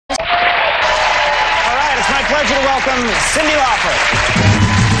pleasure to welcome Cyndi Lauper.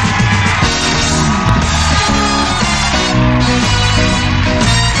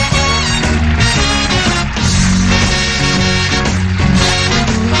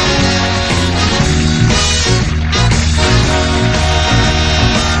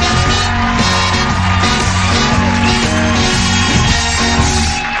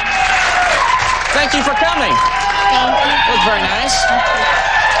 Thank you for coming. Thank you. Looks very nice.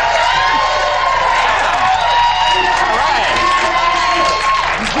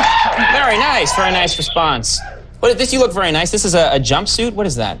 Very nice, very nice response. What, this, you look very nice. This is a jumpsuit? What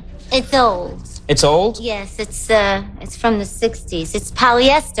is that? It's old. It's old? Yes, it's from the 60s. It's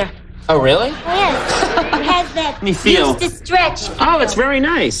polyester. Oh, really? Yes. It has that Let me feel. used to stretch feel. Oh, it's very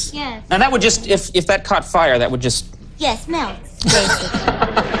nice. Yes. Now that would just, if that caught fire, that would just... Yes, melts, basically.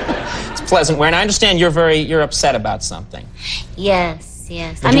 It's pleasant wear. And I understand you're upset about something. Yes,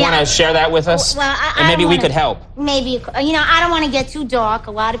 yes. Do you want to share that with us? Well, and maybe we could help. Maybe, you know, I don't want to get too dark.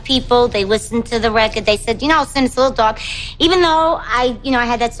 A lot of people, they listened to the record. They said, you know, Cyndi, it's a little dark. Even though I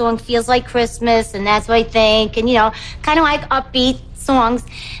had that song, Feels Like Christmas, and That's What I Think, and, you know, kind of like upbeat songs.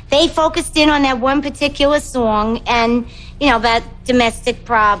 They focused in on that one particular song and, you know, about domestic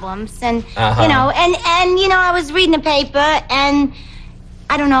problems. And, you know, and, you know, I was reading the paper, and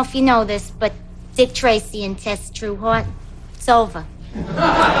I don't know if you know this, but Dick Tracy and Tess Trueheart, it's over.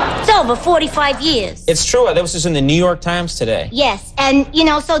 It's over, 45 years. It's true. That was just in the New York Times today. Yes, and, you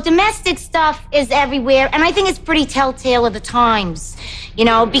know, so domestic stuff is everywhere, and I think it's pretty telltale of the times, you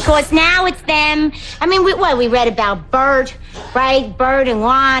know, because now it's them. I mean, we read about Bert, right? Bert and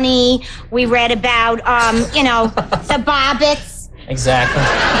Lonnie. We read about, you know, the Bobbits. Exactly.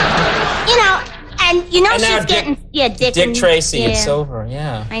 You know, and, you know, and she's getting... Dick Tracy, it's over,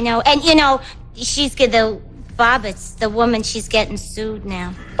 yeah. I know, and, you know, she's the Bobbits, the woman, she's getting sued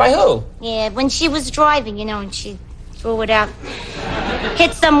now. By who? Yeah, when she was driving, you know, and she threw it out.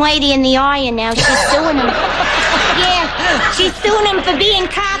 Hit some lady in the eye, and now she's suing him. Yeah, she's suing him for being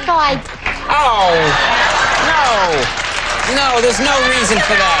cockeyed. Oh, no. No, there's no reason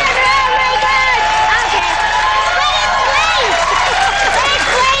for that. Oh, my God. Okay. But it's late. But it's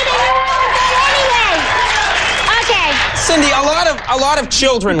late, and you won't get anyway. Okay. Cyndi, a lot of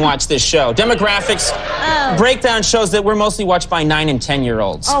children watch this show. Demographics breakdown shows that we're mostly watched by 9 and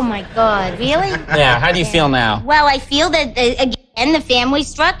 10-year-olds. Oh, my God. Really? Yeah, how do you feel now? Well, I feel that, again, the family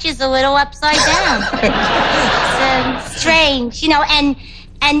structure's a little upside down. It's strange, you know, and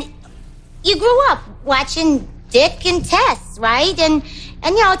you grew up watching Dick and Tess, right? And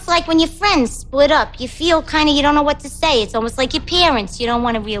you know, it's like when your friends split up, you feel kind of, you don't know what to say. It's almost like your parents. You don't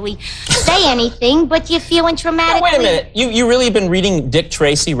want to really say anything, but you're feeling traumatically. No, wait a minute. You really have been reading Dick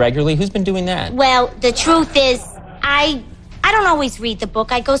Tracy regularly? Who's been doing that? Well, the truth is, I don't always read the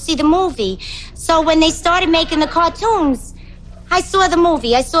book. I go see the movie. So when they started making the cartoons, I saw the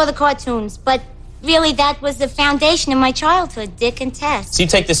movie. I saw the cartoons. But really, that was the foundation of my childhood, Dick and Tess. So you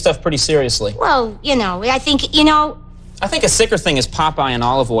take this stuff pretty seriously? Well, you know, I think, you know... I think a sicker thing is Popeye and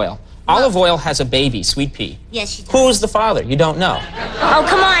olive oil. Olive oil has a baby, Sweet Pea. Yes, she does. Who's the father? You don't know. Oh,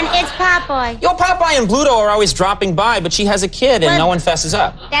 come on, it's Popeye. Yo, Popeye and Bluto are always dropping by, but she has a kid and no one fesses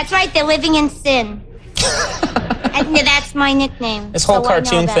up. That's right, they're living in sin. And that's my nickname. This whole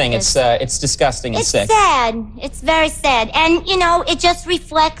cartoon thing, it's disgusting and sick. It's sad. It's very sad. And, you know, it just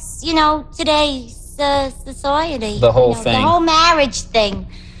reflects, you know, today's society. The whole thing. The whole marriage thing.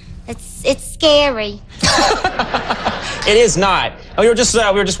 It's scary. It is not. Oh, we were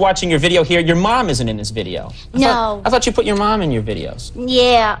just watching your video here. Your mom isn't in this video. I thought you put your mom in your videos.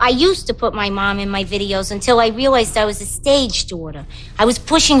 Yeah, I used to put my mom in my videos until I realized I was a stage daughter. I was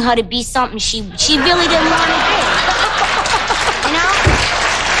pushing her to be something she really didn't want to be. You know?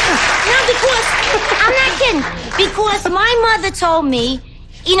 No, because I'm not kidding. Because my mother told me,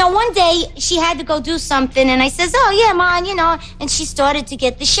 you know, one day she had to go do something, and I says, oh, yeah, Mom, you know, and she started to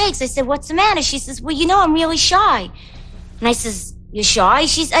get the shakes. I said, what's the matter? She says, well, you know, I'm really shy. And I says, you're shy? I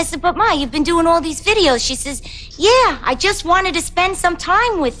said, but Ma, you've been doing all these videos. She says, yeah, I just wanted to spend some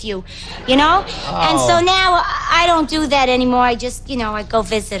time with you, you know? Oh. And so now I don't do that anymore. I just, you know, I go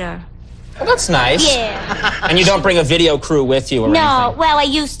visit her. Well, that's nice. Yeah. And you don't bring a video crew with you or anything? No, well, I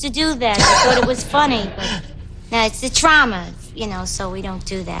used to do that. I thought it was funny, but no, it's the trauma. You know, so we don't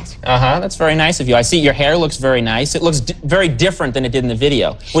do that. That's very nice of you. I see your hair looks very nice. It looks very different than it did in the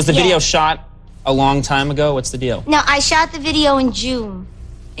video. Was the video shot a long time ago? What's the deal? No, I shot the video in June.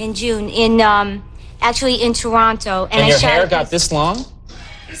 Actually in Toronto. And your hair got this long?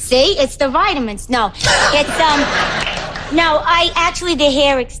 See, it's the vitamins. No, it's, no, actually the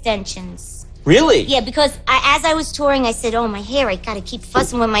hair extensions. Really? Yeah, because as I was touring, I said, oh, my hair, I gotta keep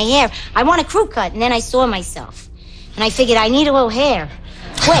fussing with my hair. I want a crew cut. And then I saw myself. And I figured I need a little hair.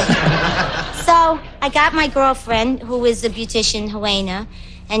 Quick. So I got my girlfriend, who is a beautician, Helena,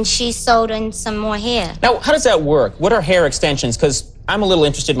 and she sewed in some more hair. Now, how does that work? What are hair extensions? Because I'm a little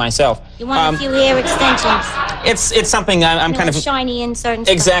interested myself. You want a few hair extensions? It's something I'm kind of shiny in certain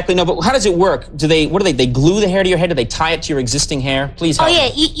exactly. stuff. No, but how does it work? They glue the hair to your head? Do they tie it to your existing hair? Please help. Oh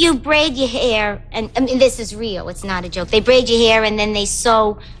yeah, you braid your hair, and I mean this is real. It's not a joke. They braid your hair and then they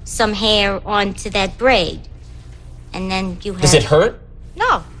sew some hair onto that braid, and then you have. Does it hurt?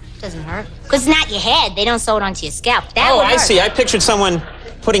 No, it doesn't hurt because it's not your head. They don't sew it onto your scalp. That would hurt. I see. I pictured someone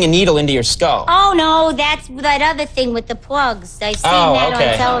putting a needle into your skull. Oh, no, that's that other thing with the plugs. I've seen that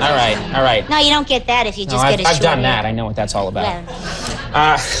on television. All right. No, you don't get that if you just get a short I've done that. I know what that's all about.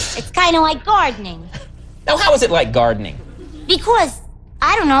 Well, it's kind of like gardening. Now, how is it like gardening? Because,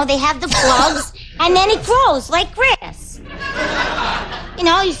 I don't know, they have the plugs, and then it grows like grass. You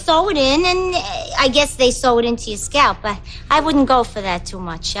know, you sew it in, and I guess they sew it into your scalp, but I wouldn't go for that too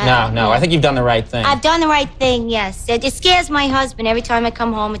much. No, I think you've done the right thing. I've done the right thing, yes. It scares my husband. Every time I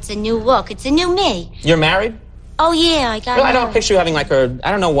come home, it's a new look. It's a new me. You're married? Oh, yeah, I got married. I don't picture you having like I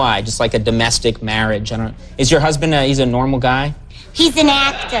don't know why, just like a domestic marriage. Is your husband, he's a normal guy? He's an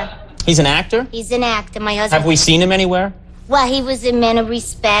actor. He's an actor? He's an actor, my husband. Have we seen him anywhere? Well, he was in Men of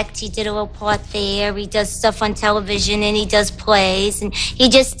Respect. He did a little part there. He does stuff on television, and he does plays. And he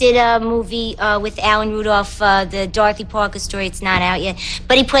just did a movie with Alan Rudolph, the Dorothy Parker story. It's not out yet.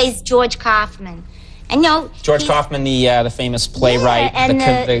 But he plays George Kaufman. And, George Kaufman, the famous playwright,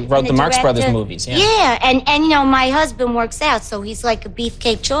 that wrote the Marx Brothers movies. Yeah, and my husband works out, so he's like a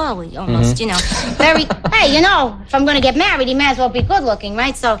Beefcake Charlie, almost, Very, hey, if I'm going to get married, he may as well be good-looking,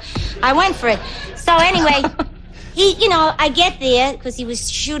 right? So I went for it. So anyway... I get there because he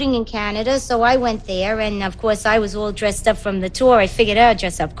was shooting in Canada, so I went there, and of course I was all dressed up from the tour. I figured I'd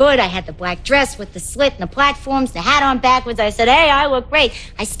dress up good. I had the black dress with the slit and the platforms, the hat on backwards. I said, hey, I look great.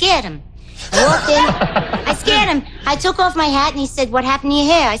 I scared him. I walked in, I scared him. I took off my hat, and he said, what happened to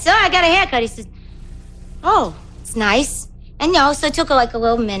your hair? I said, oh, I got a haircut. He said, oh, it's nice. And, so it took like a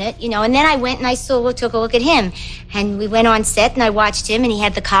little minute, and then I went and I took a look at him. And we went on set, and I watched him, and he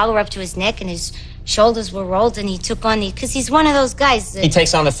had the collar up to his neck, and his shoulders were rolled, and he took on because he's one of those guys that... He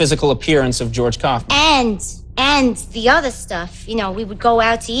takes on the physical appearance of George Kaufman. And the other stuff, we would go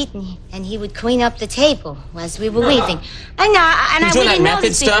out to eat, and he would clean up the table as we were leaving. And he's doing that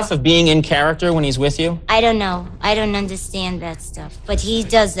method stuff of being in character when he's with you? I don't know. I don't understand that stuff, but he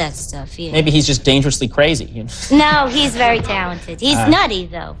does that stuff, yeah. Maybe he's just dangerously crazy. No, he's very talented. He's nutty,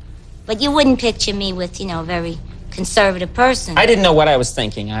 though. But you wouldn't picture me with, very... conservative person. I didn't know what I was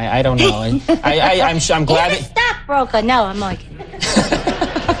thinking. I don't know. I'm glad. He's a stockbroker. No, I'm like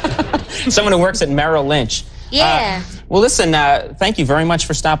someone who works at Merrill Lynch. Yeah. Well, listen. Thank you very much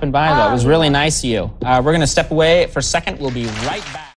for stopping by. Though it was really nice of you. We're going to step away for a second. We'll be right back.